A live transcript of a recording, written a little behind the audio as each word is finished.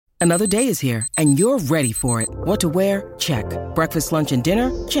Another day is here, and you're ready for it. What to wear? Check. Breakfast, lunch, and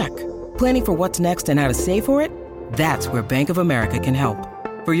dinner? Check. Planning for what's next and how to save for it? That's where Bank of America can help.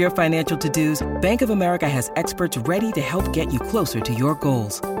 For your financial to-dos, Bank of America has experts ready to help get you closer to your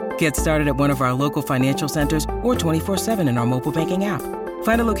goals. Get started at one of our local financial centers or 24/7 in our mobile banking app.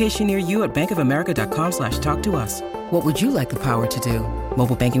 Find a location near you at bankofamerica.com/talktous. What would you like the power to do?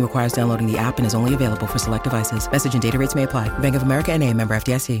 Mobile banking requires downloading the app and is only available for select devices. Message and data rates may apply. Bank of America N.A., member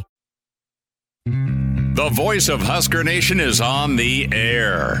FDIC. The voice of Husker Nation is on the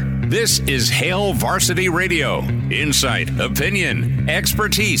air. This is Hail Varsity Radio. Insight, opinion,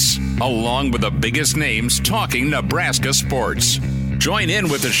 expertise, along with the biggest names talking Nebraska sports. Join in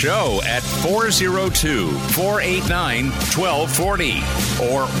with the show at 402-489-1240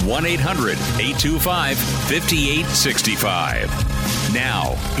 or 1-800-825-5865.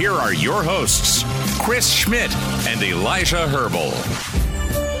 Now, here are your hosts, Chris Schmidt and Elijah Herbal.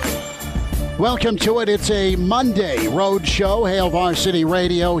 Welcome to it. It's a Monday road show. Hail Varsity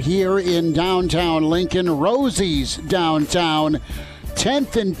Radio here in downtown Lincoln. Rosie's downtown.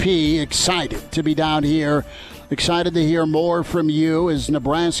 10th and P. Excited to be down here. Excited to hear more from you as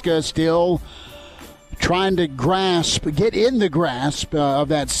Nebraska still trying to get in the grasp of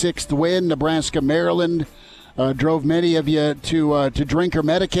that sixth win. Nebraska-Maryland drove many of you to drink or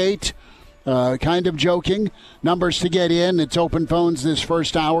medicate. Kind of joking. Numbers to get in. It's open phones this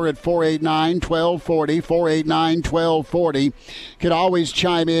first hour at 489-1240, 489-1240. Could always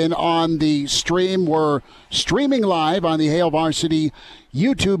chime in on the stream. We're streaming live on the Hail Varsity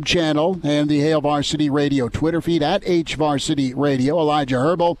YouTube channel and the Hail Varsity Radio Twitter feed at HVarsity Radio. Elijah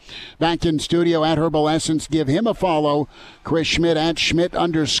Herbal back in studio at Herbal Essence. Give him a follow. Chris Schmidt at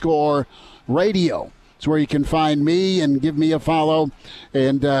Schmidt_radio. It's where you can find me and give me a follow.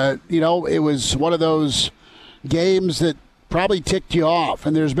 And, it was one of those games that probably ticked you off.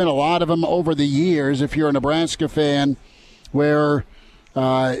 And there's been a lot of them over the years, if you're a Nebraska fan, where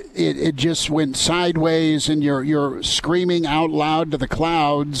it just went sideways and you're screaming out loud to the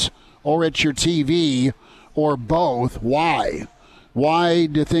clouds or at your TV or both. Why? Why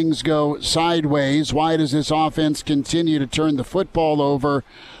do things go sideways? Why does this offense continue to turn the football over?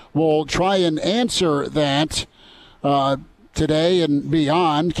 We'll try and answer that today and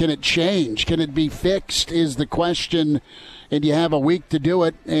beyond. Can it change? Can it be fixed is the question, and you have a week to do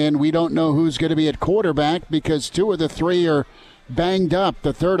it, and we don't know who's going to be at quarterback because two of the three are banged up.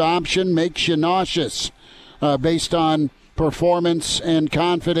 The third option makes you nauseous based on performance and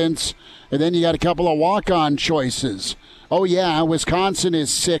confidence, and then you got a couple of walk-on choices. Oh, yeah, Wisconsin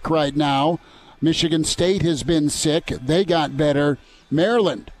is sick right now. Michigan State has been sick. They got better.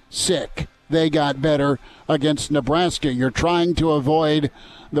 Maryland sick. They got better against Nebraska. You're trying to avoid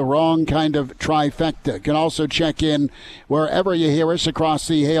the wrong kind of trifecta. You can also check in wherever you hear us across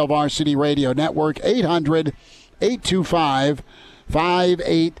the Hail Varsity Radio Network.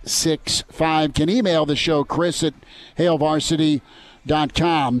 800-825-5865. Can email the show, Chris at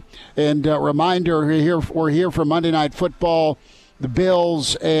hailvarsity.com. And reminder, we're here for Monday Night Football. The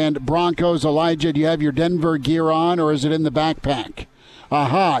Bills and Broncos. Elijah, do you have your Denver gear on, or is it in the backpack?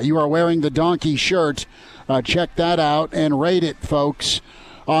 Aha, you are wearing the donkey shirt. Check that out and rate it, folks,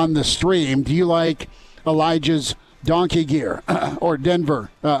 on the stream. Do you like Elijah's donkey gear or Denver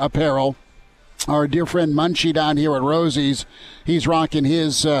apparel? Our dear friend Munchie down here at Rosie's, he's rocking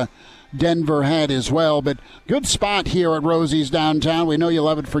his Denver hat as well. But good spot here at Rosie's downtown. We know you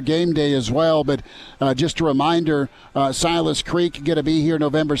love it for game day as well. But just a reminder, Silas Creek going to be here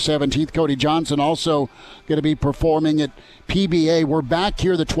November 17th. Cody Johnson also going to be performing at PBA. We're back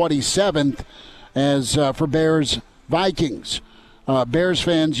here the 27th as for Bears-Vikings. Bears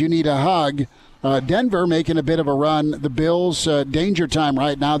fans, you need a hug. Denver making a bit of a run. The Bills, danger time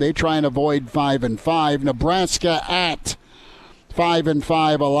right now. They try and avoid 5-5. Nebraska at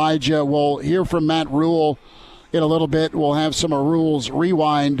 5-5. Elijah, we'll hear from Matt Rule in a little bit. We'll have some of Rule's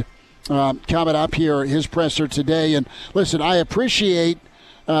Rewind coming up here, his presser today. And listen, I appreciate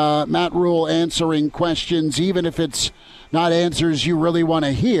Matt Rule answering questions, even if it's not answers you really want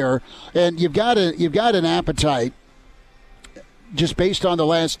to hear. And you've got an appetite just based on the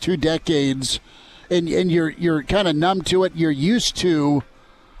last 2 decades, and you're kind of numb to it. You're used to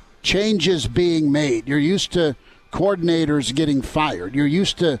changes being made. You're used to coordinators getting fired. You're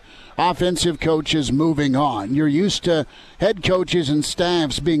used to offensive coaches moving on. You're used to head coaches and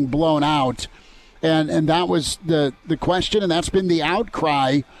staffs being blown out. And that was the question, and that's been the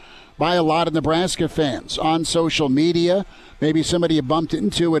outcry by a lot of Nebraska fans on social media. Maybe somebody you bumped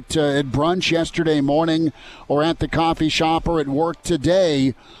into at brunch yesterday morning or at the coffee shop or at work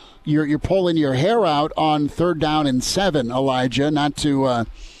today. You're pulling your hair out on 3rd down and 7, Elijah, not to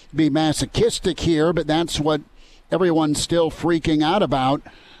be masochistic here, but that's what everyone's still freaking out about.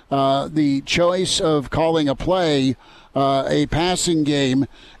 The choice of calling a play a passing game.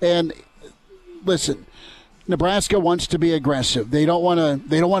 And listen, Nebraska wants to be aggressive. They don't want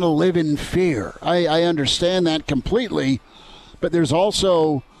to live in fear. I understand that completely, but there's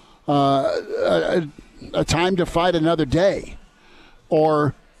also a time to fight another day.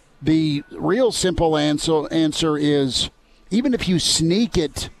 Or the real simple answer is, even if you sneak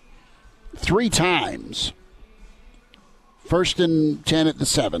it 3 times, 1st and 10 at the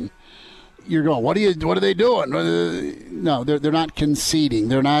 7, you're going, what are they doing? No, they're not conceding.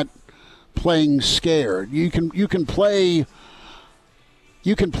 They're not playing scared. You can play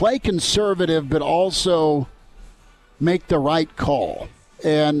conservative, but also make the right call.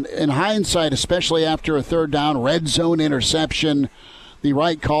 And in hindsight, especially after a 3rd down red zone interception, the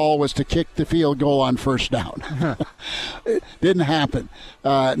right call was to kick the field goal on 1st down. It didn't happen.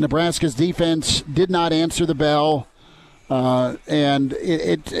 Nebraska's defense did not answer the bell. And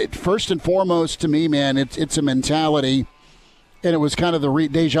it first and foremost to me, man, it's a mentality. And it was kind of the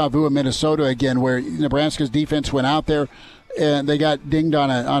deja vu of Minnesota again, where Nebraska's defense went out there and they got dinged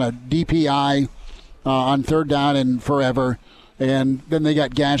on a DPI on 3rd down and forever. And then they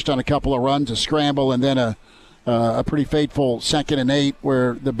got gashed on a couple of runs, a scramble, and then a pretty fateful 2nd and 8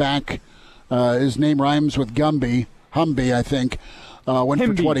 where the back, his name rhymes with Humby, I think, went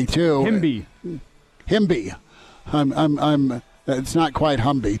for 22. Himby. I'm. It's not quite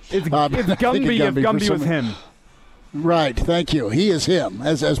Humby. It's Gumby if Gumby was him. Right. Thank you. He is him,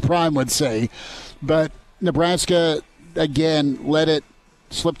 as Prime would say. But Nebraska again let it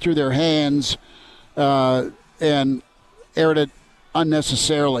slip through their hands and aired it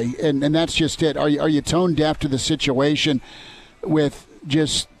unnecessarily, and that's just it. Are you tone deaf to the situation with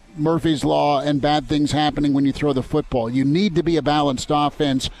just Murphy's Law and bad things happening when you throw the football? You need to be a balanced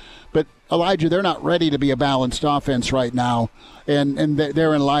offense, but Elijah, they're not ready to be a balanced offense right now, and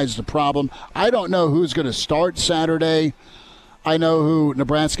therein lies the problem. I don't know who's going to start Saturday. I know who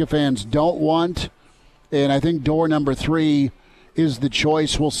Nebraska fans don't want, and I think door number 3 is the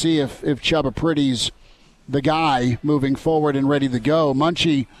choice. We'll see if Chubba Pretty's the guy moving forward and ready to go.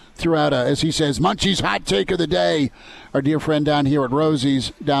 Munchie threw out as he says, Munchie's hot take of the day. Our dear friend down here at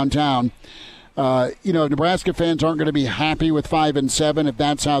Rosie's downtown. Nebraska fans aren't going to be happy with 5 and 7 if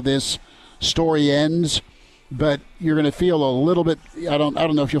that's how this story ends. But you're going to feel a little bit. I don't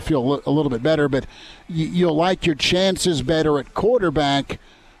know if you'll feel a little bit better, but you'll like your chances better at quarterback.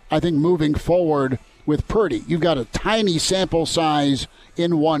 I think moving forward with Purdy, you've got a tiny sample size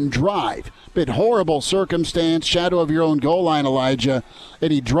in one drive. But horrible circumstance, shadow of your own goal line, Elijah,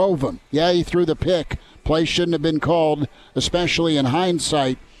 and he drove him. Yeah, he threw the pick. Play shouldn't have been called, especially in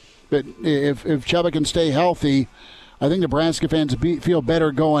hindsight. But if Chubba can stay healthy, I think Nebraska fans feel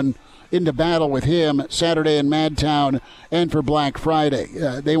better going into battle with him Saturday in Madtown and for Black Friday.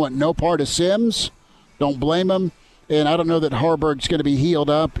 They want no part of Sims. Don't blame them. And I don't know that Harburg's going to be healed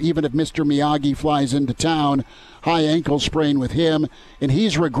up, even if Mr. Miyagi flies into town. High ankle sprain with him, and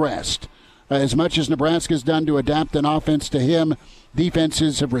he's regressed. As much as Nebraska's done to adapt an offense to him,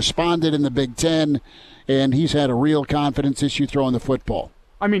 defenses have responded in the Big Ten, and he's had a real confidence issue throwing the football.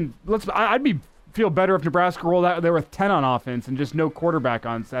 I mean, I'd feel better if Nebraska rolled out there with 10 on offense and just no quarterback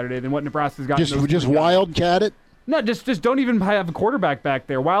on Saturday than what Nebraska's got. Just wildcat it? No, just don't even have a quarterback back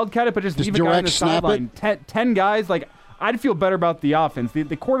there. Wildcat it, but just leave a guy on the sideline. 10 guys, I'd feel better about the offense.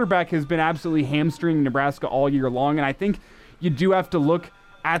 The quarterback has been absolutely hamstringing Nebraska all year long, and I think you do have to look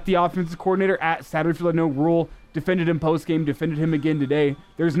at the offensive coordinator at Satterfield. No Rule defended him post-game, defended him again today.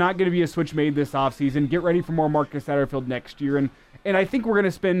 There's not going to be a switch made this offseason. Get ready for more Marcus Satterfield next year. And I think we're going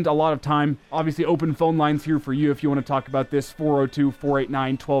to spend a lot of time, obviously open phone lines here for you if you want to talk about this,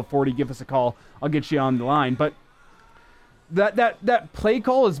 402-489-1240. Give us a call. I'll get you on the line. But that play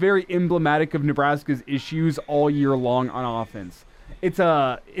call is very emblematic of Nebraska's issues all year long on offense.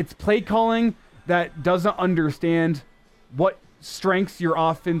 It's play calling that doesn't understand what strengths your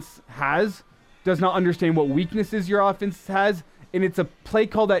offense has, does not understand what weaknesses your offense has, and it's a play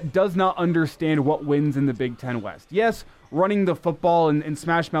call that does not understand what wins in the Big Ten West. Yes, running the football and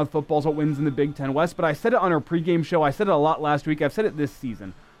smash mouth football is what wins in the Big Ten West, but I said it on our pregame show. I said it a lot last week. I've said it this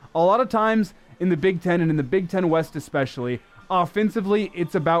season. A lot of times in the Big Ten and in the Big Ten West especially, offensively,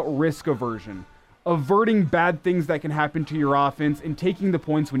 it's about risk aversion, averting bad things that can happen to your offense and taking the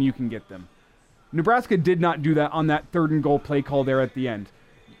points when you can get them. Nebraska did not do that on that 3rd and goal play call there at the end.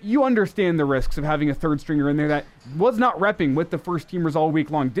 You understand the risks of having a third stringer in there that was not repping with the first teamers all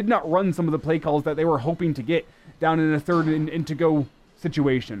week long, did not run some of the play calls that they were hoping to get down in a 3rd and to go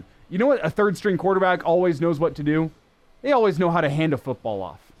situation. You know what a 3rd string quarterback always knows what to do? They always know how to hand a football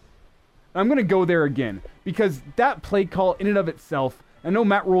off. I'm going to go there again because that play call in and of itself, I know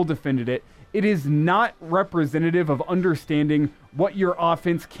Matt Rule defended it, it is not representative of understanding what your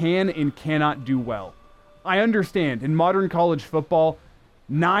offense can and cannot do well. I understand in modern college football,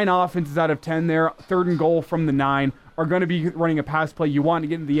 9 offenses out of 10 there, 3rd and goal from the 9, are going to be running a pass play. You want to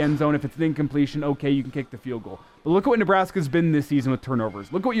get into the end zone. If it's an incompletion, okay, you can kick the field goal. But look at what Nebraska's been this season with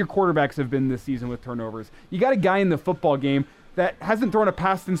turnovers. Look at what your quarterbacks have been this season with turnovers. You got a guy in the football game that hasn't thrown a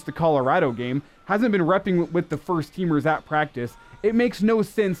pass since the Colorado game, hasn't been repping with the first teamers at practice. It makes no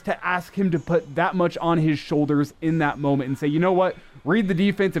sense to ask him to put that much on his shoulders in that moment and say, you know what, read the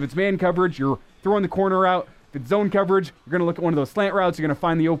defense. If it's man coverage, you're throwing the corner out. If it's zone coverage, you're going to look at one of those slant routes. You're going to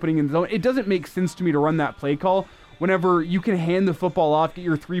find the opening in the zone. It doesn't make sense to me to run that play call whenever you can hand the football off, get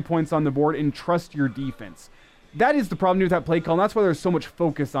your 3 points on the board, and trust your defense. That is the problem with that play call, and that's why there's so much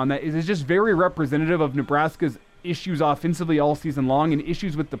focus on that. It's just very representative of Nebraska's issues offensively all season long and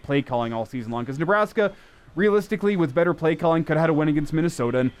issues with the play calling all season long. Because Nebraska, realistically, with better play calling, could have had a win against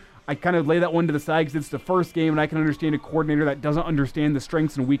Minnesota, and I kind of lay that one to the side because it's the first game, and I can understand a coordinator that doesn't understand the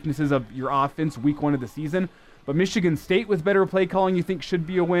strengths and weaknesses of your offense week 1 of the season. But Michigan State with better play calling, you think should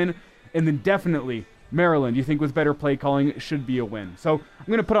be a win, and then definitely Maryland, you think with better play calling, should be a win. So I'm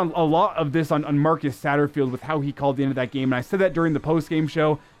going to put on a lot of this on Marcus Satterfield with how he called the end of that game, and I said that during the post-game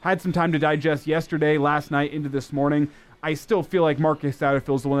show. Had some time to digest yesterday, last night, into this morning. I still feel like Marcus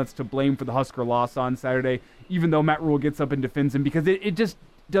Satterfield is the one that's to blame for the Husker loss on Saturday, even though Matt Rule gets up and defends him, because it just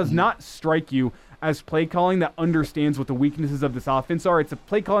does not strike you as play calling that understands what the weaknesses of this offense are. It's a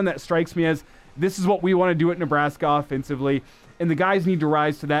play calling that strikes me as this is what we want to do at Nebraska offensively, and the guys need to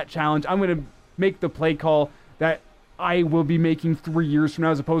rise to that challenge. I'm going to make the play call that I will be making 3 years from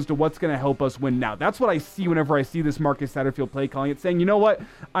now as opposed to what's going to help us win now. That's what I see whenever I see this Marcus Satterfield play calling. It's saying, you know what,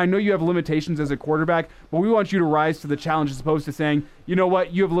 I know you have limitations as a quarterback, but we want you to rise to the challenge as opposed to saying, you know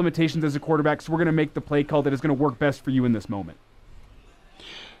what, you have limitations as a quarterback, so we're going to make the play call that is going to work best for you in this moment.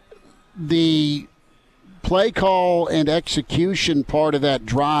 The play call and execution part of that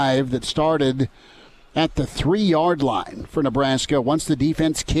drive that started at the 3-yard line for Nebraska, once the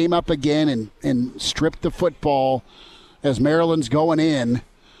defense came up again and stripped the football as Maryland's going in,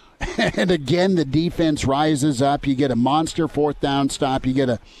 and again the defense rises up. You get a monster 4th down stop. You get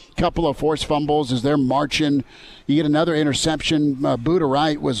a couple of forced fumbles as they're marching. You get another interception. Buda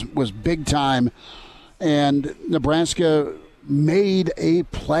Wright was big time, and Nebraska made a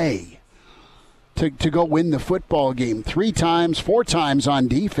play to go win the football game 4 times on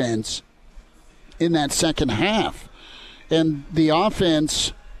defense in that second half. And the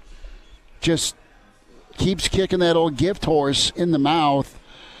offense just keeps kicking that old gift horse in the mouth.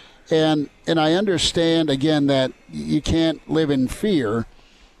 And I understand, again, that you can't live in fear,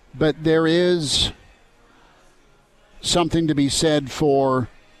 but there is something to be said for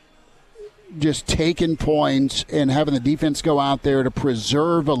just taking points and having the defense go out there to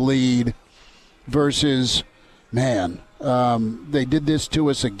preserve a lead versus, man, they did this to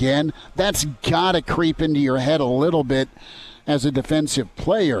us again. That's got to creep into your head a little bit as a defensive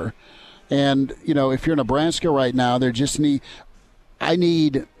player. And, you know, if you're Nebraska right now, I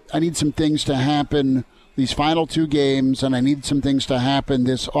need some things to happen these final 2 games, and I need some things to happen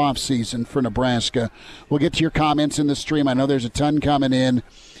this offseason for Nebraska. We'll get to your comments in the stream. I know there's a ton coming in.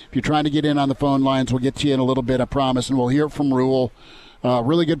 If you're trying to get in on the phone lines, we'll get to you in a little bit, I promise, and we'll hear from Rule.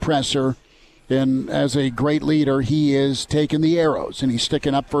 Really good presser. And as a great leader, he is taking the arrows, and he's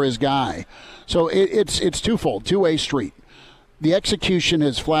sticking up for his guy. So it's twofold, two-way street. The execution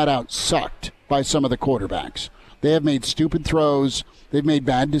has flat out sucked by some of the quarterbacks. They have made stupid throws, they've made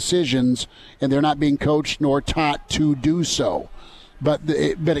bad decisions, and they're not being coached nor taught to do so. But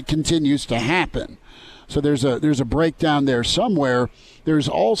it continues to happen. So there's a breakdown there somewhere. There's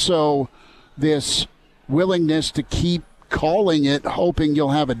also this willingness to keep calling it, hoping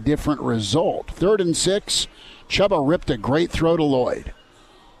you'll have a different result. 3rd and 6, Chuba ripped a great throw to Lloyd,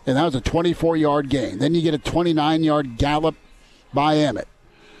 and that was a 24-yard gain. Then you get a 29-yard gallop by Emmett,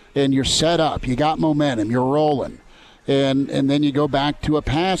 and you're set up. You got momentum. You're rolling. And then you go back to a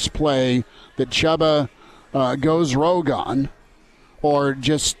pass play that Chuba goes rogue on, or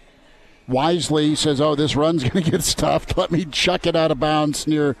just wisely says, oh, this run's going to get stuffed. Let me chuck it out of bounds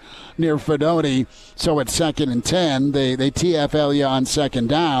near Fedoni. So it's 2nd and 10. They TFL you on 2nd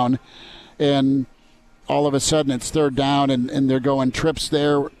down, and all of a sudden it's 3rd down, and they're going trips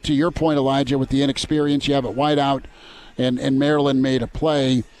there. To your point, Elijah, with the inexperience, you have it wide out, and Maryland made a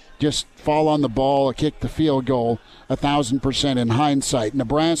play. Just fall on the ball, kick the field goal, 1,000% in hindsight.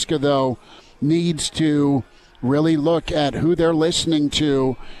 Nebraska, though, needs to really look at who they're listening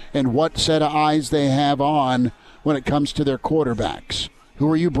to and what set of eyes they have on when it comes to their quarterbacks.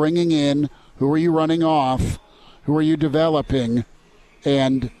 Who are you bringing in? Who are you running off? Who are you developing?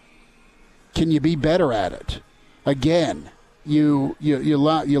 And can you be better at it? Again, you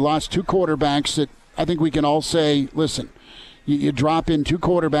lost two quarterbacks that I think we can all say, listen, you drop in two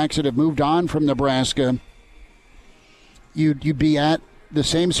quarterbacks that have moved on from Nebraska. You'd be at the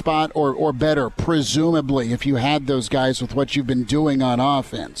same spot or better, presumably, if you had those guys with what you've been doing on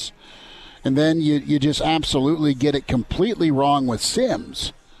offense. And then you just absolutely get it completely wrong with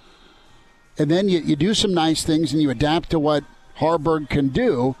Sims. And then you do some nice things and you adapt to what Harburg can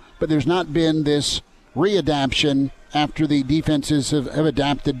do, but there's not been this readaptation after the defenses have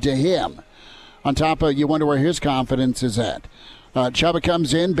adapted to him. On top of, you wonder where his confidence is at. Chubba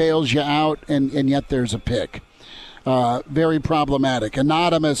comes in, bails you out, and yet there's a pick. Very problematic.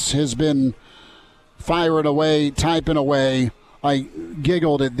 Anonymous has been firing away, typing away. I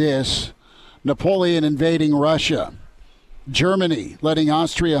giggled at this. Napoleon invading Russia. Germany letting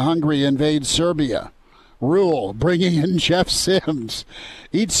Austria-Hungary invade Serbia. Rule bringing in Jeff Sims.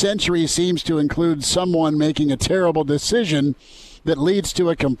 Each century seems to include someone making a terrible decision that leads to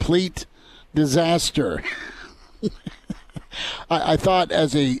a complete disaster. I thought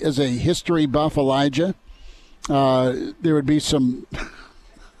as a history buff, Elijah, there would be some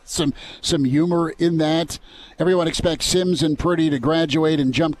humor in that. Everyone expects Sims and Purdy to graduate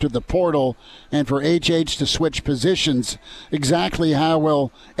and jump to the portal, and for HH to switch positions. Exactly how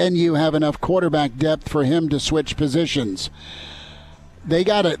will NU have enough quarterback depth for him to switch positions? They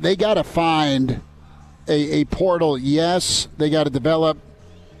gotta find a portal. Yes, they got to develop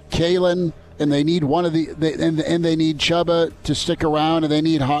Kalen, and they need one of and they need Chubba to stick around, and they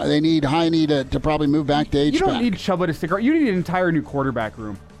need Heine to probably move back to H-back. You don't need Chubba to stick around. You need an entire new quarterback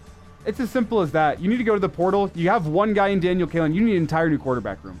room. It's as simple as that. You need to go to the portal. You have one guy in Daniel Kalen. You need an entire new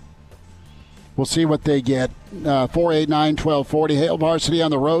quarterback room. We'll see what they get. 489-1240. Hail Varsity on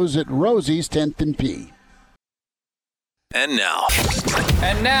the Rose at Rosie's 10th and P. And now,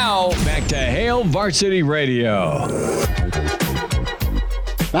 back to Hail Varsity Radio.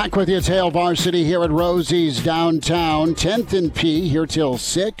 Back with you, it's Hail Varsity here at Rosie's downtown. 10th and P here till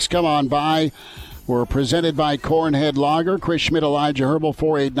 6. Come on by. We're presented by Cornhead Lager. Chris Schmidt, Elijah Herbal,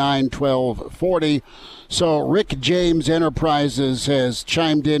 489-1240. So Rick James Enterprises has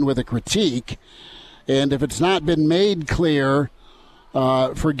chimed in with a critique. And if it's not been made clear,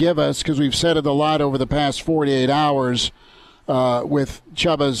 forgive us, because we've said it a lot over the past 48 hours with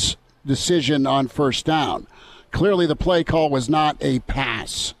Chubba's decision on first down. Clearly the play call was not a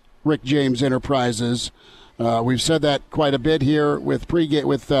pass, Rick James Enterprises. We've said that quite a bit here with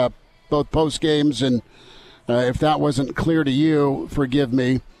both post games, and if that wasn't clear to you, forgive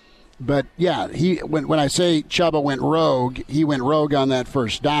me. But yeah, when I say Chubba went rogue, he went rogue on that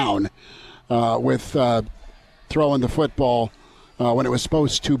first down with throwing the football when it was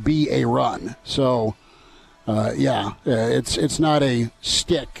supposed to be a run. So it's not a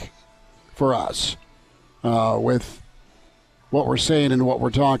stick for us with what we're saying and what we're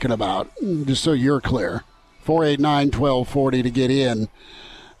talking about. Just so you're clear, 489-1240 to get in.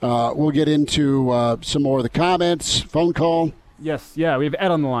 We'll get into some more of the comments. Phone call. Yes, yeah, we have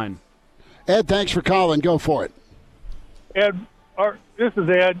Ed on the line. Ed, thanks for calling. Go for it. Ed, this is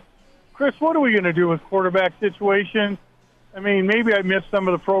Ed. Chris, what are we going to do with quarterback situation? I mean, maybe I missed some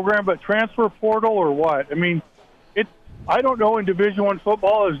of the program, but transfer portal or what? I mean, I don't know in Division I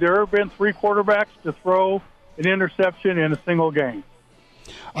football, has there ever been 3 quarterbacks to throw an interception in a single game?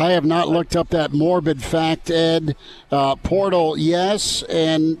 I have not looked up that morbid fact, Ed. Portal, yes,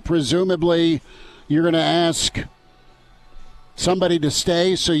 and presumably you're going to ask somebody to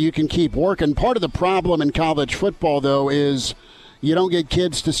stay so you can keep working. Part of the problem in college football, though, is you don't get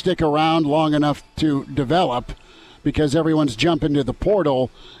kids to stick around long enough to develop because everyone's jumping to the portal.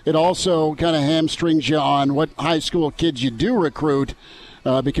 It also kind of hamstrings you on what high school kids you do recruit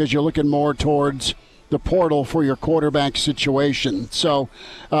because you're looking more towards the portal for your quarterback situation. So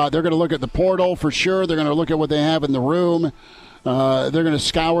they're going to look at the portal for sure. They're going to look at what they have in the room. They're going to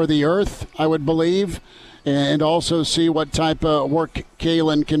scour the earth, I would believe, and also see what type of work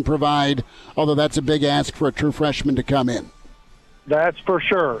Kalen can provide, although that's a big ask for a true freshman to come in. That's for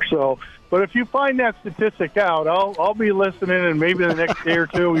sure. So, but if you find that statistic out, I'll be listening, and maybe the next day or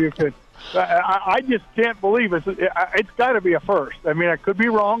two you could. I just can't believe it. It's got to be a first. I mean, I could be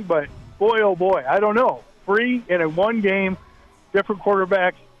wrong, but boy, oh boy, I don't know. 3 in a one game, different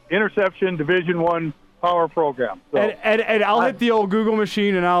quarterbacks, interception, Division I power program. So, and I'll hit the old Google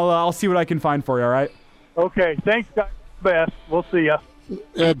machine, and I'll see what I can find for you, all right? Okay, thanks, guys. Best. We'll see you.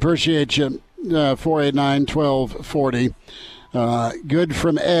 Ed, appreciate you. 489-1240. Good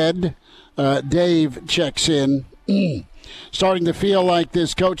from Ed. Dave checks in. starting to feel like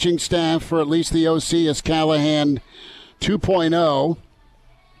this coaching staff for at least the OC is Callahan 2.0.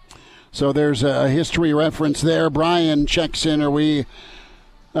 So there's a history reference there. Brian checks in. Are we,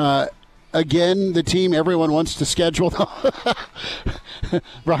 again, the team everyone wants to schedule?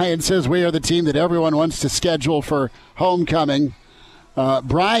 Brian says we are the team that everyone wants to schedule for homecoming.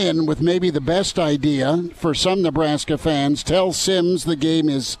 Brian, with maybe the best idea for some Nebraska fans, tell Sims the game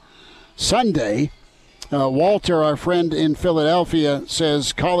is Sunday. Walter, our friend in Philadelphia,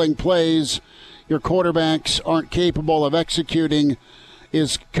 says calling plays your quarterbacks aren't capable of executing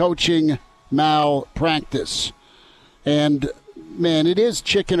is coaching malpractice. And, man, it is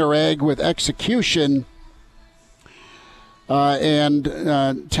chicken or egg with execution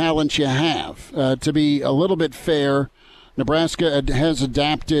and talent you have. To be a little bit fair, Nebraska has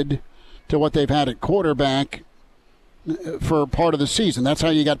adapted to what they've had at quarterback for part of the season. That's how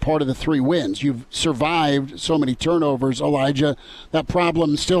you got part of the 3 wins. You've survived so many turnovers, Elijah. That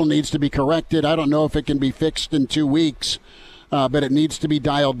problem still needs to be corrected. I don't know if it can be fixed in 2 weeks, but it needs to be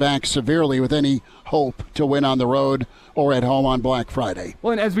dialed back severely with any hope to win on the road or at home on Black Friday.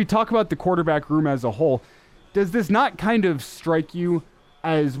 Well, and as we talk about the quarterback room as a whole, does this not kind of strike you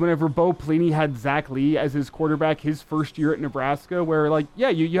as whenever Bo Pelini had Zach Lee as his quarterback his first year at Nebraska, where, like, yeah,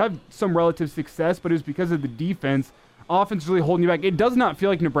 you have some relative success, but it's because of the defense. Offense really holding you back. It does not feel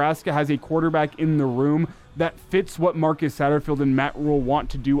like Nebraska has a quarterback in the room that fits what Marcus Satterfield and Matt Rule want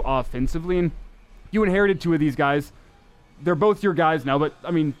to do offensively. And you inherited 2 of these guys. They're both your guys now, but,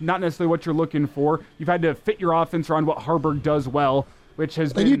 I mean, not necessarily what you're looking for. You've had to fit your offense around what Harburg does well, which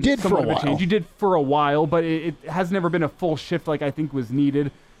has been you did for a while. Change. You did for a while, but it has never been a full shift like I think was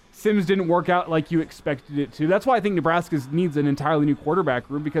needed. Sims didn't work out like you expected it to. That's why I think Nebraska needs an entirely new quarterback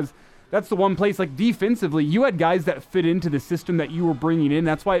room, because that's the one place, like, defensively, you had guys that fit into the system that you were bringing in.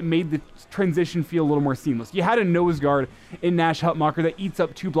 That's why it made the transition feel a little more seamless. You had a nose guard in Nash Hutmacher that eats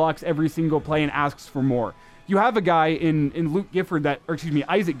up 2 blocks every single play and asks for more. You have a guy in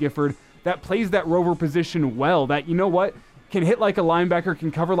Isaac Gifford that plays that rover position well, that, you know what, can hit like a linebacker,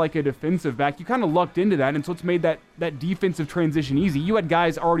 can cover like a defensive back. You kind of lucked into that, and so it's made that defensive transition easy. You had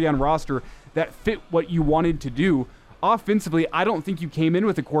guys already on roster that fit what you wanted to do. Offensively, I don't think you came in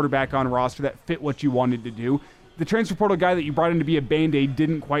with a quarterback on roster that fit what you wanted to do. The transfer portal guy that you brought in to be a Band-Aid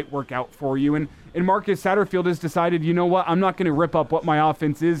didn't quite work out for you, and Marcus Satterfield has decided, you know what, I'm not going to rip up what my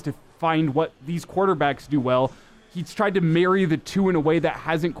offense is to find what these quarterbacks do well. He's tried to marry the 2 in a way that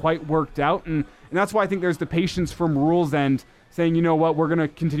hasn't quite worked out, and that's why I think there's the patience from Rule's end, saying, you know what, we're going to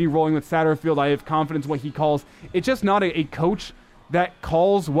continue rolling with Satterfield. I have confidence in what he calls. It's just not a coach that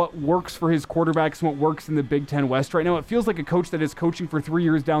calls what works for his quarterbacks and what works in the Big Ten West right now. It feels like a coach that is coaching for 3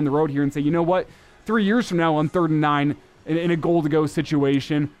 years down the road here and say, you know what, 3 years from now on 3rd and 9 in a goal-to-go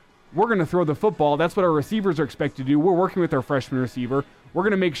situation, we're going to throw the football. That's what our receivers are expected to do. We're working with our freshman receiver. We're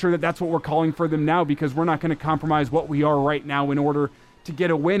going to make sure that that's what we're calling for them now, because we're not going to compromise what we are right now in order to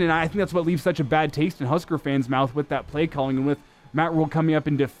get a win. And I think that's what leaves such a bad taste in Husker fans' mouth with that play calling, and with Matt Rule coming up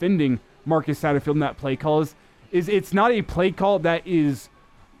and defending Marcus Satterfield in that play call is it's not a play call that is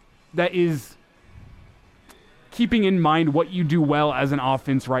keeping in mind what you do well as an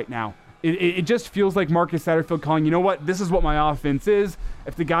offense right now. It just feels like Marcus Satterfield calling, you know what, this is what my offense is.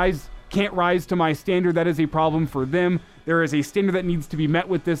 If the guys can't rise to my standard, that is a problem for them. There is a standard that needs to be met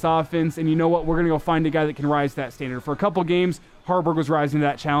with this offense, and you know what, we're going to go find a guy that can rise to that standard. For a couple games, Harburg was rising to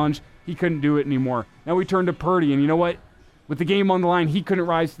that challenge. He couldn't do it anymore. Now we turn to Purdy, and you know what? With the game on the line, he couldn't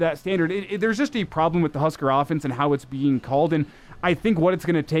rise to that standard. There's just a problem with the Husker offense and how it's being called, and I think what it's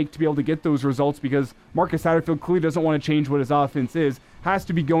going to take to be able to get those results, because Marcus Satterfield clearly doesn't want to change what his offense is, has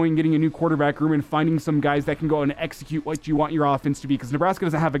to be getting a new quarterback room and finding some guys that can go and execute what you want your offense to be, because Nebraska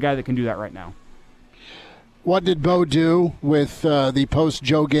doesn't have a guy that can do that right now. What did Bo do with the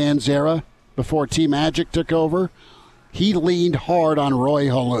post-Joe Gans era before T Magic took over? He leaned hard on Roy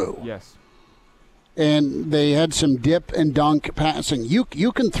Halou. Yes. And they had some dip and dunk passing. You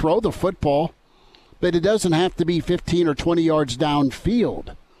can throw the football, but it doesn't have to be 15 or 20 yards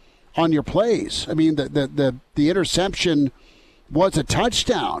downfield on your plays. I mean, the interception was a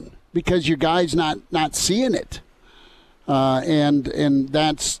touchdown because your guy's not seeing it. And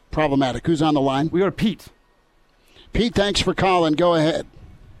that's problematic. Who's on the line? We go to Pete. Pete, thanks for calling. Go ahead.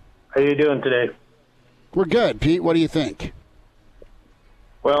 How you doing today? We're good. Pete, what do you think?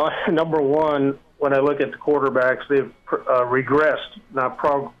 Well, number one, when I look at the quarterbacks, they've regressed, not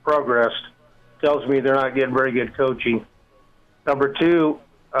progressed. Tells me they're not getting very good coaching. Number two,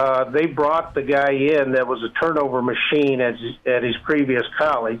 they brought the guy in that was a turnover machine at his previous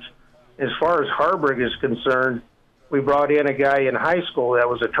college. As far as Harburg is concerned, we brought in a guy in high school that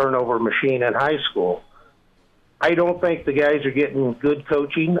was a turnover machine in high school. I don't think the guys are getting good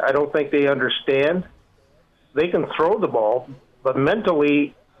coaching. I don't think they understand. They can throw the ball, but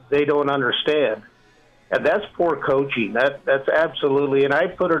mentally they don't understand. And that's poor coaching. That's absolutely, and I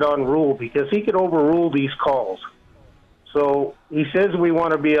put it on Rule because he could overrule these calls. So he says we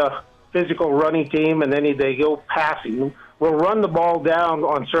want to be a physical running team, and then they go passing. We'll run the ball down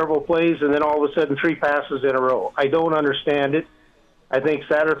on several plays, and then all of a sudden 3 passes in a row. I don't understand it. I think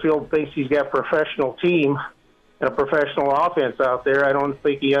Satterfield thinks he's got a professional team and a professional offense out there. I don't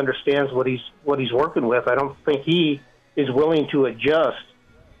think he understands what he's working with. I don't think he is willing to adjust,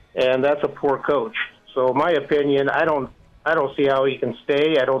 and that's a poor coach. So my opinion, I don't see how he can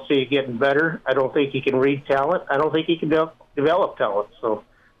stay. I don't see it getting better. I don't think he can read talent. I don't think he can develop talent. So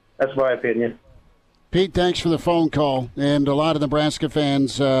that's my opinion. Pete, thanks for the phone call. And a lot of Nebraska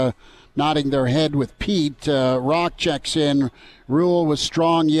fans nodding their head with Pete. Rock checks in. Rule was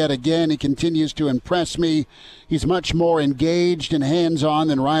strong yet again. He continues to impress me. He's much more engaged and hands-on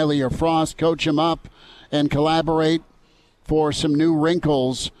than Riley or Frost. Coach him up and collaborate for some new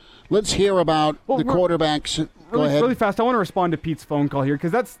wrinkles. Let's hear about the quarterbacks. Go ahead. Really fast, I want to respond to Pete's phone call here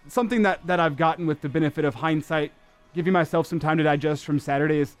because that's something that I've gotten with the benefit of hindsight, giving myself some time to digest from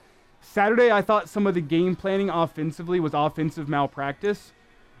Saturday. Saturday, I thought some of the game planning offensively was offensive malpractice.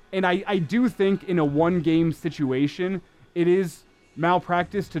 And I do think in a one-game situation, it is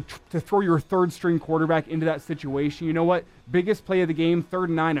malpractice to throw your third-string quarterback into that situation. You know what? Biggest play of the game, 3rd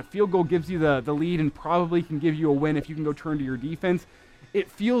and 9. A field goal gives you the lead and probably can give you a win if you can go turn to your defense. It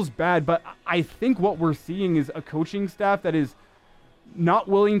feels bad, but I think what we're seeing is a coaching staff that is not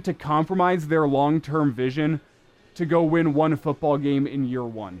willing to compromise their long-term vision to go win one football game in year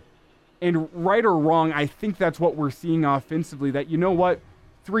one. And right or wrong, I think that's what we're seeing offensively, that, you know what,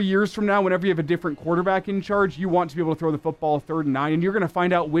 3 years from now, whenever you have a different quarterback in charge, you want to be able to throw the football 3rd and 9, and you're going to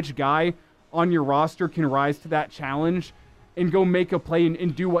find out which guy on your roster can rise to that challenge and go make a play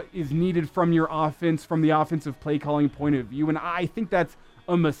and do what is needed from your offense, from the offensive play calling point of view. And I think that's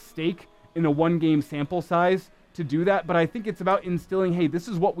a mistake in a one-game sample size to do that, but I think it's about instilling, hey, this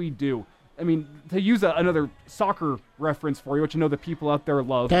is what we do. I mean, to use another soccer reference for you, which I know the people out there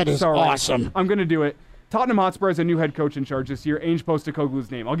love. That is awesome. I'm going to do it. Tottenham Hotspur has a new head coach in charge this year, Ange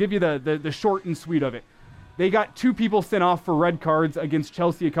Postecoglou's name. I'll give you the short and sweet of it. They got 2 people sent off for red cards against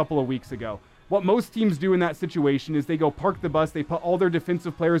Chelsea a couple of weeks ago. What most teams do in that situation is they go park the bus, they put all their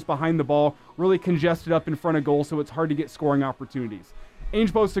defensive players behind the ball, really congested up in front of goal so it's hard to get scoring opportunities.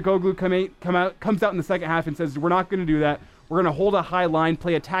 Ange Postecoglou comes out in the second half and says, we're not going to do that. We're going to hold a high line,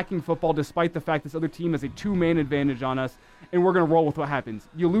 play attacking football despite the fact this other team has a 2-man advantage on us, and we're going to roll with what happens.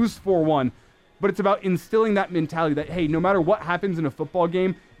 You lose 4-1, but it's about instilling that mentality that, hey, no matter what happens in a football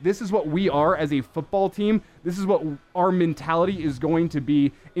game, this is what we are as a football team. This is what our mentality is going to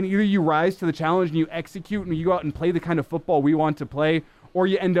be. And either you rise to the challenge and you execute and you go out and play the kind of football we want to play, or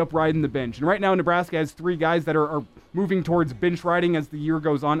you end up riding the bench. And right now, Nebraska has 3 guys that are moving towards bench riding as the year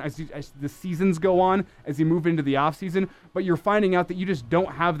goes on, as the seasons go on, as you move into the offseason. But you're finding out that you just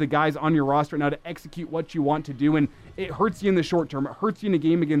don't have the guys on your roster now to execute what you want to do. And it hurts you in the short term. It hurts you in a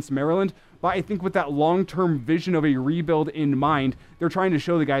game against Maryland. But I think with that long-term vision of a rebuild in mind, they're trying to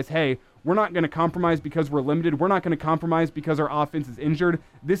show the guys, hey, we're not going to compromise because we're limited. We're not going to compromise because our offense is injured.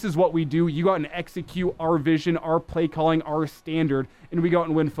 This is what we do. You go out and execute our vision, our play calling, our standard, and we go out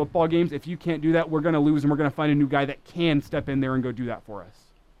and win football games. If you can't do that, we're going to lose, and we're going to find a new guy that can step in there and go do that for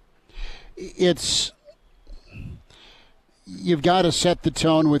us. You've got to set the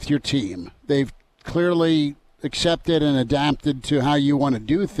tone with your team. They've clearly accepted and adapted to how you want to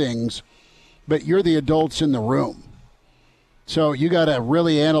do things, but you're the adults in the room. So you got to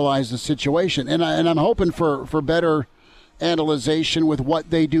really analyze the situation. And I'm hoping for better analyzation with what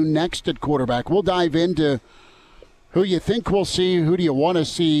they do next at quarterback. We'll dive into who you think we'll see, who do you want to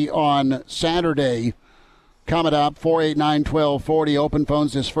see on Saturday. Coming up, 489-1240, open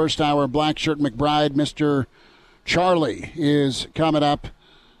phones this first hour. Blackshirt McBride, Mr. Charlie is coming up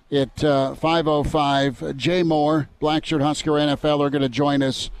at 5:05. Jay Moore, Blackshirt Husker NFL, are going to join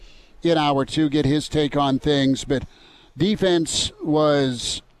us in hour 2, get his take on things. But defense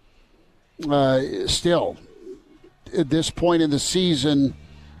was still, at this point in the season,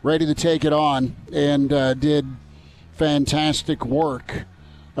 ready to take it on and did fantastic work.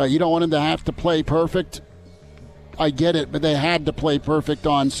 You don't want them to have to play perfect. I get it, but they had to play perfect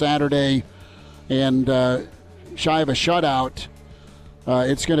on Saturday. And shy of a shutout,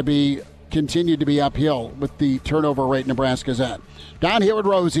 it's going to continue to be uphill with the turnover rate Nebraska's at. Down here at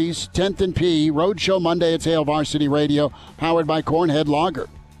Rosie's, 10th and P, Roadshow Monday at Hail Varsity Radio, powered by Cornhead Lager.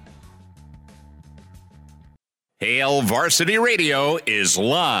 Hail Varsity Radio is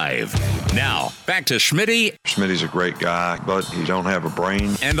live. Now, back to Schmitty. Schmitty's a great guy, but he don't have a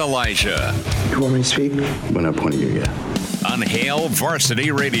brain. And Elijah. You want me to speak? When I point at you, yeah. On Hail Varsity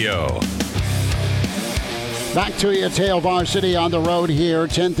Radio. Back to you, Hail Varsity on the road here,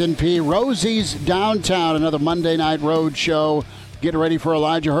 10th and P. Rosie's Downtown, another Monday night road show. Get ready for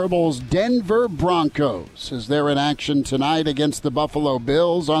Elijah Herbal's Denver Broncos as they're in action tonight against the Buffalo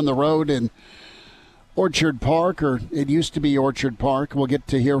Bills on the road in Orchard Park, or it used to be Orchard Park. We'll get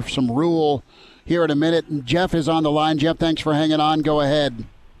to hear some Rule here in a minute. Jeff is on the line. Jeff, thanks for hanging on. Go ahead.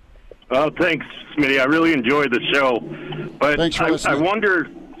 Well, thanks, Smitty. I really enjoyed the show. But thanks for listening. I wonder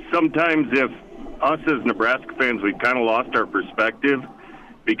sometimes if us as Nebraska fans, we've kind of lost our perspective,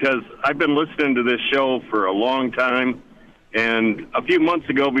 because I've been listening to this show for a long time, and a few months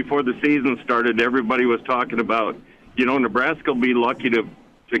ago before the season started, everybody was talking about, Nebraska will be lucky to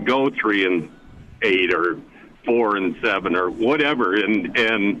go 3-8 or 4-7 or whatever,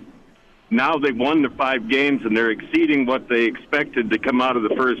 and now they've won the 5 games and they're exceeding what they expected to come out of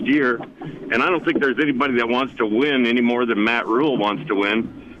the first year. And I don't think there's anybody that wants to win any more than Matt Rule wants to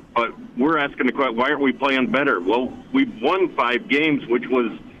win. But we're asking the question, why aren't we playing better? Well, we've won 5 games, which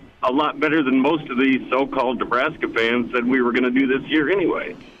was a lot better than most of these so-called Nebraska fans said we were going to do this year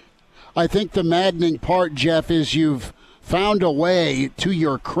anyway. I think the maddening part, Jeff, is you've found a way, to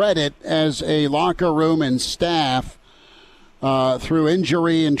your credit, as a locker room and staff, through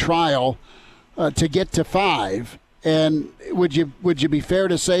injury and trial, to get to 5. And would you be fair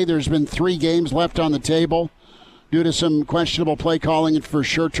to say there's been 3 games left on the table due to some questionable play calling and for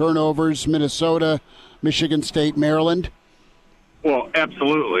sure turnovers? Minnesota, Michigan State, Maryland. Well,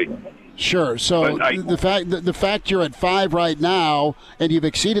 absolutely. Sure. So the fact you're at 5 right now and you've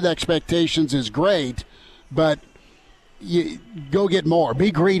exceeded expectations is great, but you go get more.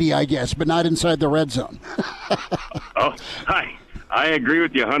 Be greedy, I guess, but not inside the red zone. I agree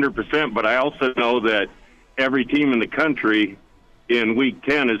with you 100%, but I also know that every team in the country in Week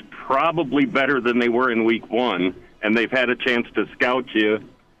 10 is probably better than they were in Week 1, and they've had a chance to scout you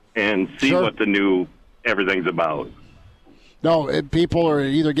and see what the new everything's about. No, people are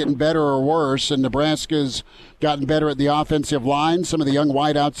either getting better or worse, and Nebraska's gotten better at the offensive line. Some of the young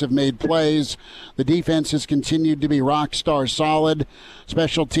wideouts have made plays. The defense has continued to be rock star solid.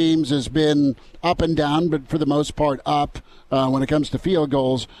 Special teams has been up and down, but for the most part up when it comes to field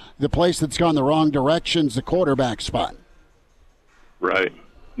goals. The place that's gone the wrong direction is the quarterback spot. Right.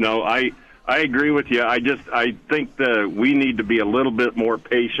 No, I agree with you. I think that we need to be a little bit more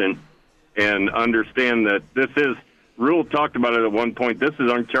patient and understand that this is – Rule talked about it at one point. This is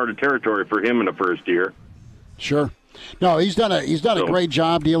uncharted territory for him in the first year. Sure. No, he's done a great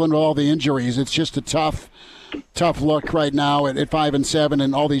job dealing with all the injuries. It's just a tough look right now at 5-7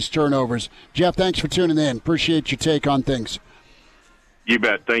 and all these turnovers. Jeff, thanks for tuning in. Appreciate your take on things. You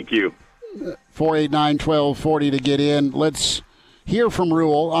bet. Thank you. 489-1240 to get in. Let's hear from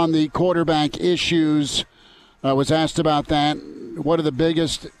Rule on the quarterback issues. Was asked about that. What are the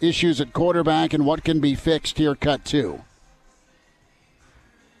biggest issues at quarterback and what can be fixed here? Cut 2.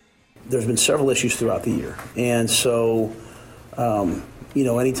 There's been several issues throughout the year. And so,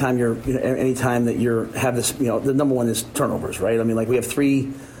 anytime that you have this, the number one is turnovers, right? I mean, like we have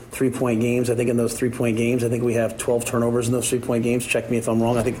 3 3-point games. I think in those 3-point games, I think we have 12 turnovers in those 3-point games. Check me if I'm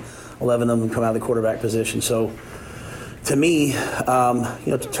wrong. I think 11 of them come out of the quarterback position. So to me,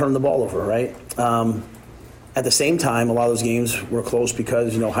 to turn the ball over, right? At the same time, a lot of those games were close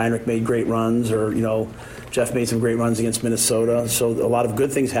because, Heinrich made great runs or, Jeff made some great runs against Minnesota. So a lot of good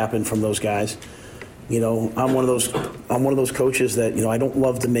things happened from those guys. I'm one of those coaches that, I don't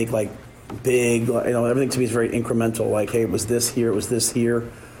love to make like big, everything to me is very incremental. Like, hey, it was this here, it was this here.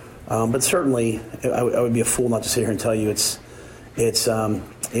 But certainly I would be a fool not to sit here and tell you it's protecting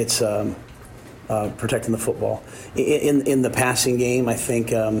the football. In the passing game, I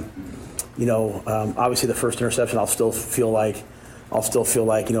think, obviously the first interception, I'll still feel like,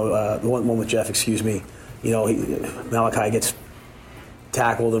 the one with Jeff, Malachi gets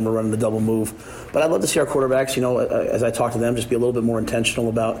tackled and we're running the double move. But I'd love to see our quarterbacks, as I talk to them, just be a little bit more intentional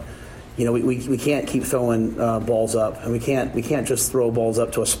about, we can't keep throwing balls up, and we can't just throw balls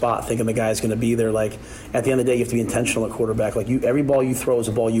up to a spot thinking the guy's going to be there. Like at the end of the day, you have to be intentional at quarterback. Like every ball you throw is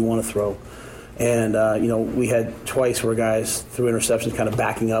a ball you want to throw. And we had twice where guys threw interceptions, kind of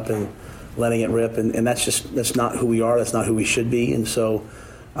backing up and letting it rip, and that's not who we are. That's not who we should be. And so,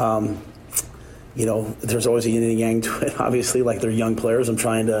 there's always a yin and yang to it. Obviously, like they're young players. I'm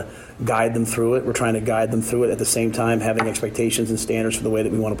trying to guide them through it. We're trying to guide them through it at the same time, having expectations and standards for the way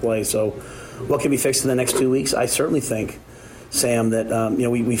that we want to play. So what can be fixed in the next 2 weeks? I certainly think, Sam, that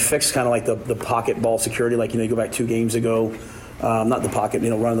we fixed kind of like the pocket ball security. Like you go back 2 games ago, not the pocket,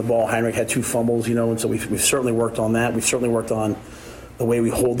 running the ball. Heinrich had 2 fumbles, and so we've certainly worked on that. We've certainly worked on the way we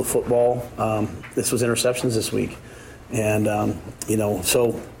hold the football. This was interceptions this week, and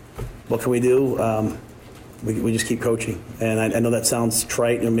so what can we do? We just keep coaching, and I know that sounds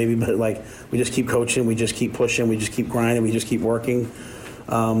trite, maybe, but like we just keep coaching, we just keep pushing, we just keep grinding, we just keep working.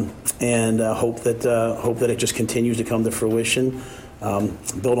 And hope that it just continues to come to fruition,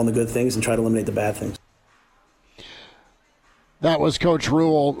 build on the good things, and try to eliminate the bad things. That was Coach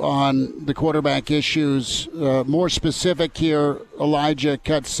Rule on the quarterback issues. More specific here, Elijah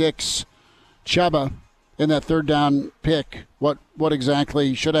cut 6, Chuba in that 3rd down pick. What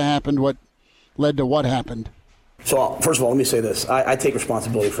exactly should have happened? What led to what happened? So first of all, let me say this. I take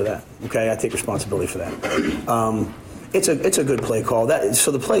responsibility for that. Okay, I take responsibility for that. It's a good play call.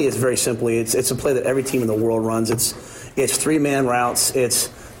 So the play is very simply, it's a play that every team in the world runs. It's 3-man routes. It's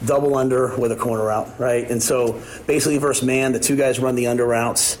double under with a corner route, right? And so basically versus man, the 2 guys run the under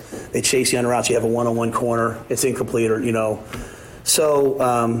routes. They chase the under routes. You have a 1-on-1 corner. It's incomplete,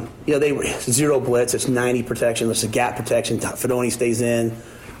 So they 0 blitz. It's 90 protection. It's a gap protection. Fedoni stays in.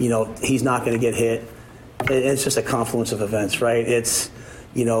 He's not going to get hit. It's just a confluence of events, right?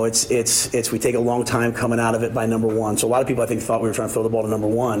 We take a long time coming out of it by number 1. So a lot of people, I think, thought we were trying to throw the ball to number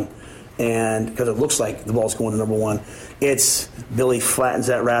 1, and because it looks like the ball's going to number 1. It's Billy flattens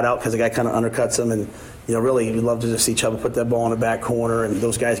that route out because the guy kind of undercuts him, and really we'd love to just see Chuba put that ball in the back corner, and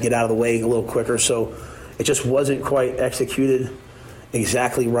those guys get out of the way a little quicker. So it just wasn't quite executed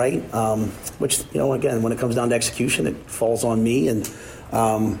exactly right. Which again, when it comes down to execution, it falls on me. And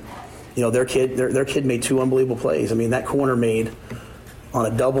their kid made 2 unbelievable plays. I mean, that corner made, on a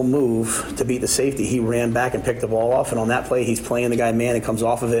double move to beat the safety, he ran back and picked the ball off, and on that play he's playing the guy man and comes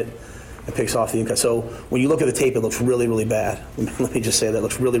off of it and picks off the in-cut. So when you look at the tape, it looks really, really bad. Let me just say that it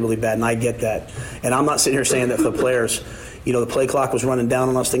looks really, really bad, and I get that. And I'm not sitting here saying that for the players. The play clock was running down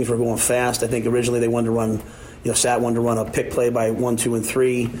on us. Things were going fast. I think originally they wanted to run, Sat wanted to run a pick play by 1, 2, and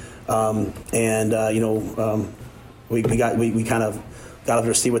 3, we kind of got up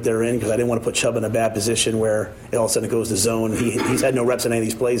there to see what they're in because I didn't want to put Chubb in a bad position where all of a sudden it goes to zone. He's had no reps in any of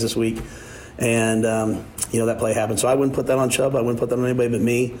these plays this week, and that play happened. So I wouldn't put that on Chubb. I wouldn't put that on anybody but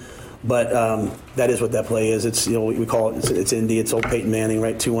me. But that is what that play is. It's we call it. It's Indy. It's old Peyton Manning,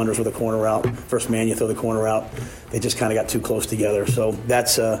 right? 2 unders with a corner route. First man, you throw the corner route. They just kind of got too close together. So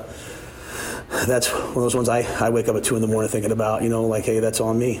that's one of those ones I wake up at 2 a.m. thinking about. Hey, that's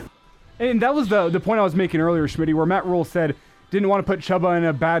on me. And that was the point I was making earlier, Schmitty, where Matt Rule said didn't want to put Chuba in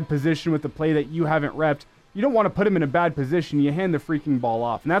a bad position with the play that you haven't repped. You don't want to put him in a bad position. You hand the freaking ball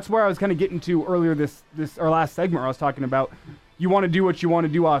off. And that's where I was kind of getting to earlier this our last segment where I was talking about you want to do what you want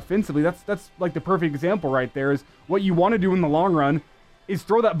to do offensively. That's like the perfect example right there is what you want to do in the long run is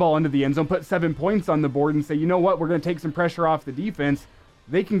throw that ball into the end zone, put 7 points on the board and say, you know what, we're going to take some pressure off the defense.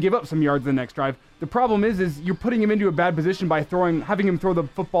 They can give up some yards the next drive. The problem is you're putting him into a bad position by having him throw the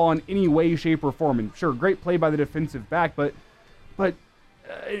football in any way, shape, or form. And sure, great play by the defensive back, but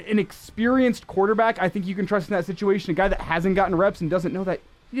an experienced quarterback, I think you can trust in that situation. A guy that hasn't gotten reps and doesn't know that,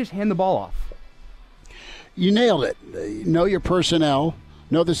 you just hand the ball off. You nailed it. Know your personnel,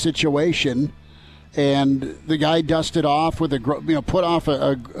 know the situation, and the guy dusted off with put off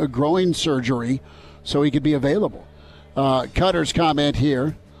a groin surgery so he could be available. Cutter's comment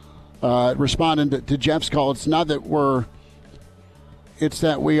here, responding to Jeff's call. It's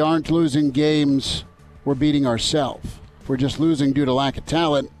that we aren't losing games, we're beating ourselves. If we're just losing due to lack of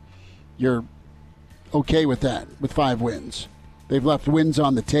talent, you're okay with that, with 5 wins. They've left wins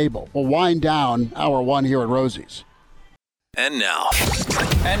on the table. We'll wind down hour 1 here at Rosie's. And now,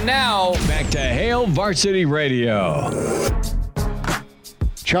 back to Hail Varsity Radio.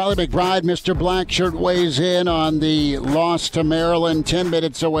 Charlie McBride, Mr. Blackshirt, weighs in on the loss to Maryland 10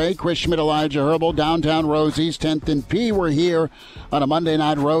 minutes away. Chris Schmidt, Elijah Herbal, downtown Rosie's, 10th and P. We're here on a Monday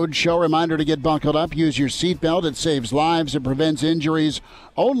night road show. Reminder to get buckled up. Use your seatbelt. It saves lives. It prevents injuries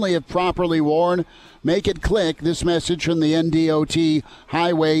only if properly worn. Make it click. This message from the NDOT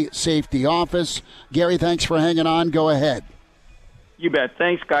Highway Safety Office. Gary, thanks for hanging on. Go ahead. You bet.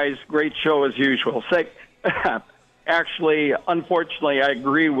 Thanks, guys. Great show as usual. Actually, unfortunately, I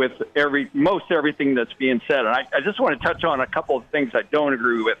agree with most everything that's being said. And I just want to touch on a couple of things I don't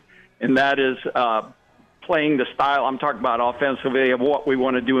agree with, and that is playing the style. I'm talking about offensively of what we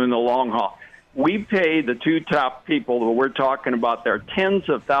want to do in the long haul. We pay the 2 top people that we're talking about there tens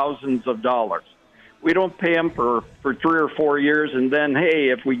of thousands of dollars. We don't pay them for 3 or 4 years, and then, hey,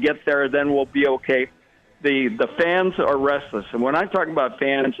 if we get there, then we'll be okay. The fans are restless. And when I'm talking about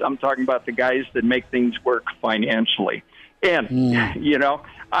fans, I'm talking about the guys that make things work financially. And,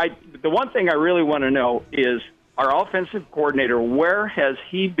 the one thing I really want to know is our offensive coordinator, where has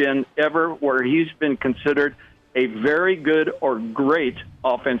he been ever where he's been considered a very good or great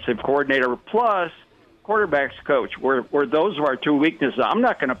offensive coordinator plus quarterback's coach, where those are our two weaknesses. I'm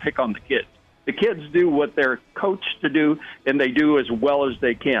not going to pick on the kids. The kids do what they're coached to do, and they do as well as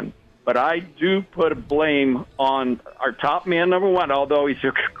they can. But I do put a blame on our top man, number one, although he's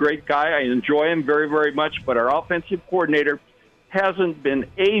a great guy. I enjoy him very, very much. But our offensive coordinator hasn't been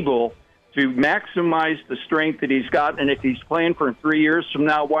able to maximize the strength that he's got. And if he's playing for 3 years from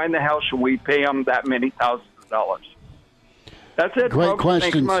now, why in the hell should we pay him that many thousands of dollars? That's it, Great folks.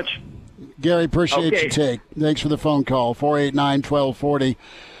 questions. Thanks much. Gary, appreciate your take. Thanks for the phone call, 489-1240.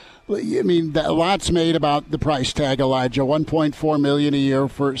 I mean, a lot's made about the price tag, Elijah. $1.4 million a year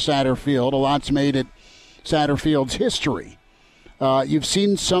for Satterfield. A lot's made at Satterfield's history. You've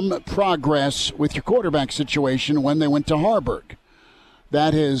seen some progress with your quarterback situation when they went to Harburg.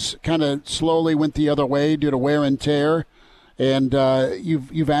 That has kind of slowly went the other way due to wear and tear. And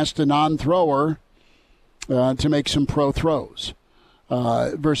you've asked a non-thrower to make some pro throws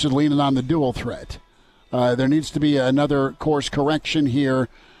versus leaning on the dual threat. There needs to be another course correction here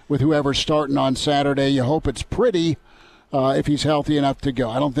with whoever's starting on Saturday. You hope it's Pretty if he's healthy enough to go.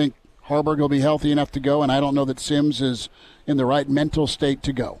 I don't think Harburg will be healthy enough to go, and I don't know that Sims is in the right mental state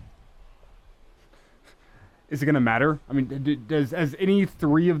to go. Is it going to matter? I mean, has any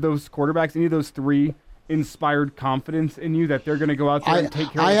three of those quarterbacks, any of those three, inspired confidence in you that they're going to go out there and take care of the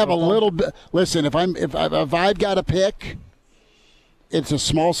football? I have a little bit. Listen, if I've got to pick, it's a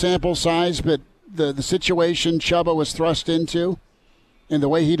small sample size, but the situation Chubba was thrust into and the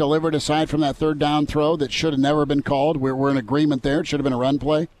way he delivered, aside from that third down throw that should have never been called, we're in agreement there. It should have been a run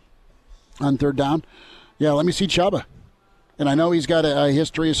play on third down. Yeah, let me see Chubba. And I know he's got a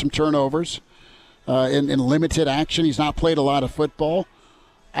history of some turnovers in limited action. He's not played a lot of football.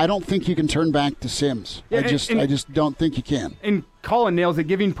 I don't think you can turn back to Sims. Yeah, I just don't think you can. And Colin nails it.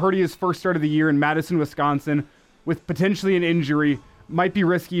 Giving Purdy his first start of the year in Madison, Wisconsin, with potentially an injury, might be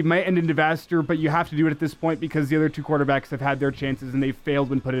risky, might end in disaster, but you have to do it at this point because the other two quarterbacks have had their chances and they've failed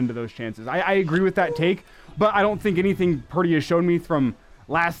when put into those chances. I agree with that take, but I don't think anything Purdy has shown me from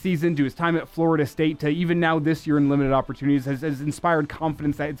last season to his time at Florida State to even now this year in limited opportunities has inspired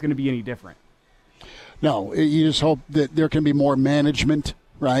confidence that it's going to be any different. No, you just hope that there can be more management,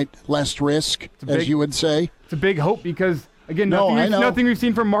 right? Less risk, as you would say. It's a big hope because, again, nothing we've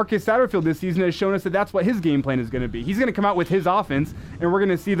seen from Marcus Satterfield this season has shown us that that's what his game plan is going to be. He's going to come out with his offense, and we're going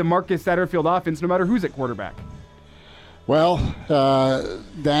to see the Marcus Satterfield offense no matter who's at quarterback. Well,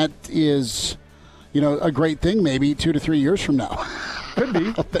 that is, a great thing maybe 2 to 3 years from now. Could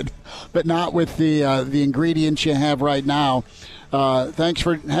be. but not with the ingredients you have right now. Thanks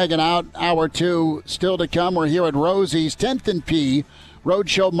for hanging out. Hour 2 still to come. We're here at Rosie's 10th and P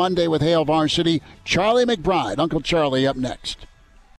Roadshow Monday with Hale Varsity. Charlie McBride, Uncle Charlie, up next.